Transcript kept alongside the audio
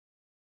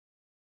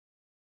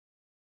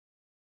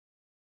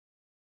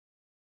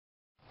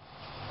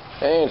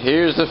And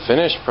here's the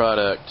finished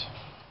product.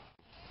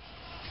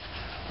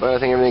 But I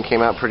think everything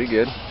came out pretty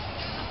good.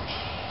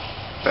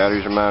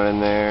 Batteries are mounted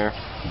in there.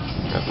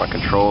 Got my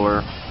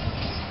controller,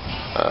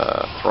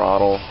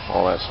 throttle,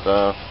 all that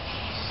stuff.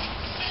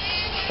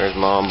 There's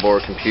my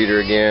onboard computer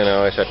again. I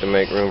always have to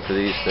make room for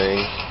these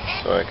things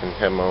so I can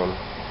have my own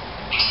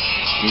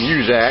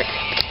Muzak.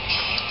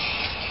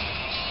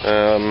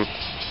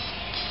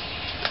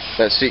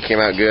 That seat came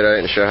out good. I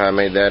didn't show how I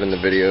made that in the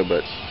video,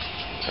 but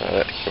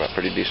that came out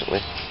pretty decently.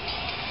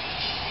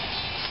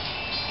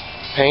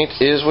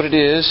 Paint is what it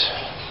is.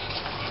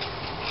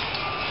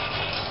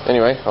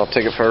 Anyway, I'll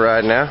take it for a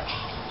ride now.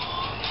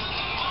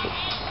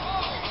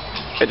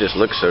 It just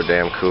looks so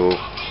damn cool.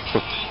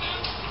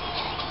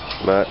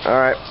 But,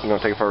 alright, I'm going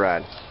to take it for a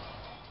ride.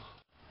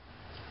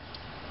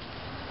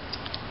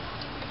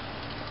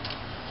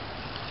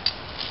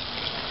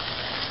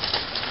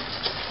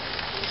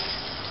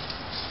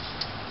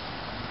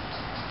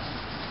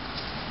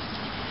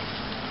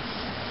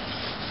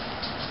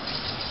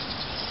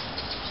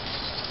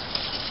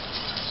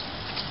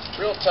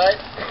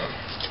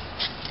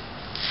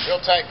 Real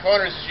tight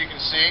corners, as you can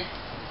see.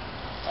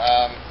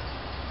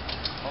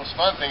 Most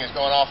fun thing is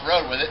going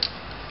off-road with it.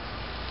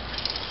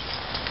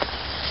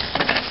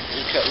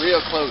 You cut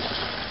real close.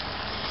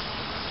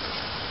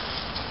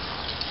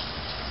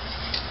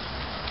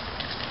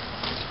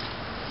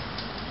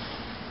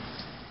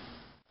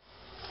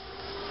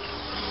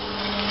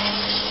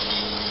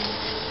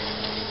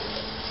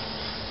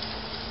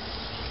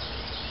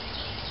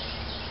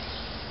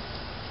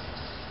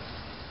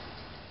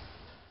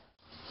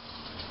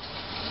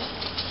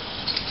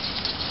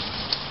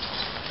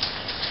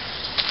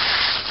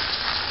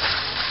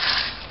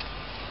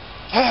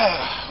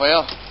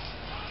 Well,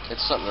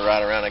 it's something to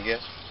ride around, I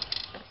guess.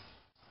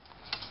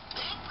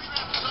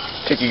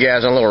 Take you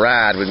guys on a little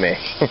ride with me.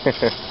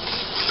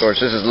 Of course,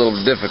 this is a little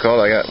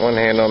difficult. I got one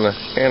hand on the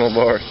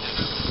handlebars.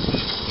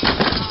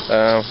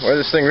 Where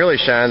this thing really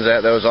shines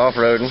at, though, is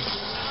off-roading,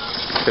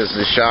 because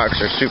the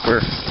shocks are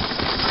super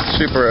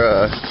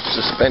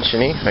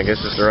suspension-y, I guess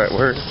is the right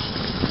word.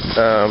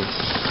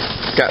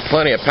 Got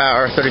plenty of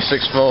power,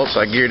 36 volts.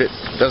 I geared it.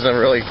 Doesn't have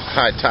really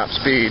high top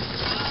speed,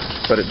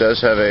 but it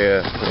does have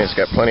it's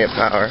got plenty of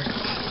power.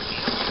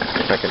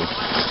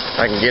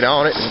 I can get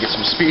on it and get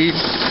some speed.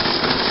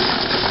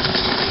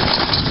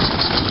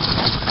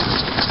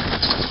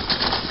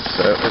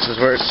 So this is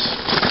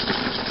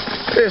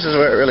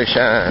where it really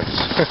shines.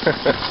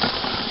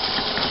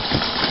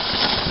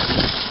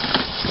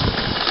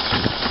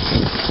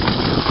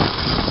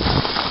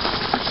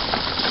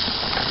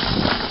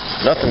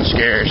 Nothing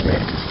scares me.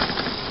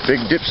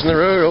 Big dips in the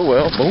road, oh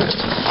well, boom.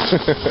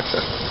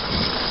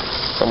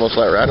 It's almost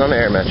like riding on an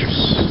air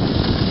mattress.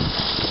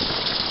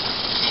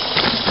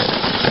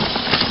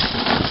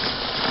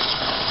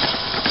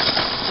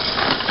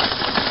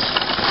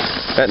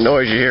 That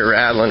noise you hear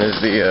rattling is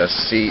the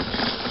seat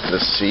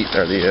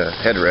or the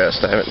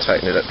headrest. I haven't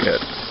tightened it up yet.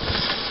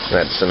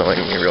 That's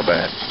annoying me real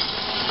bad.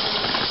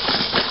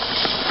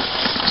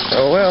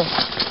 Oh well.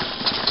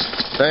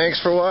 Thanks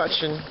for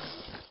watching.